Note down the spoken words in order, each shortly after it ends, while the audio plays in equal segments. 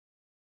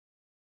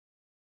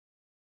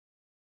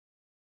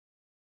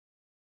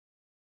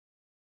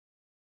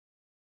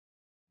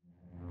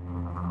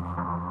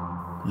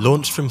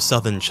Launched from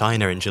southern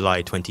China in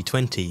July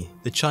 2020,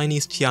 the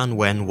Chinese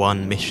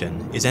Tianwen-1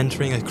 mission is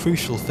entering a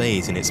crucial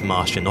phase in its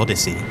Martian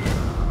odyssey.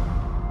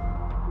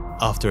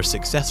 After a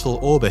successful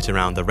orbit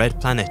around the Red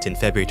Planet in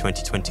February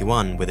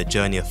 2021 with a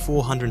journey of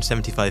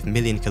 475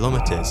 million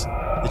kilometers,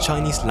 the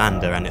Chinese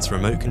lander and its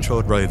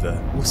remote-controlled rover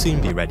will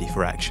soon be ready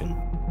for action.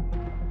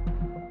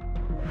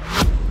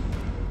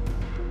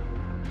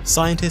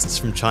 Scientists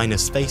from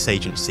China's space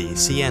agency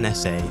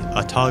CNSA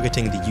are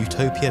targeting the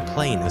Utopia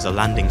Plain as a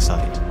landing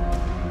site.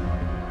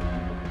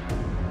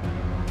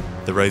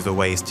 The rover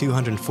weighs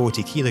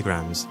 240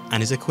 kilograms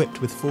and is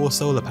equipped with 4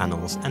 solar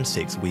panels and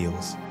 6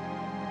 wheels.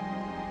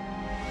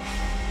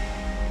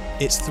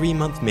 Its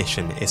 3-month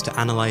mission is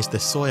to analyse the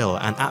soil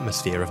and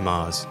atmosphere of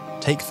Mars,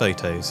 take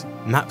photos,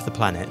 map the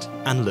planet,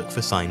 and look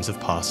for signs of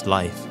past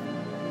life.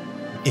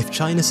 If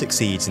China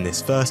succeeds in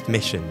this first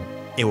mission,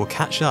 it will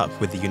catch up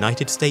with the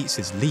United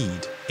States'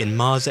 lead in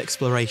Mars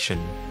exploration,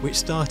 which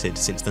started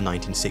since the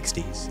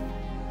 1960s.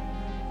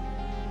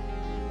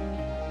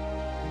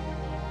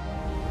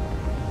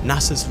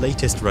 NASA's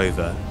latest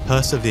rover,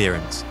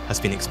 Perseverance,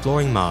 has been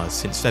exploring Mars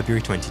since February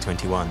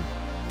 2021.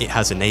 It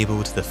has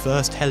enabled the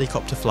first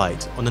helicopter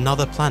flight on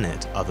another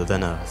planet other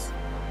than Earth.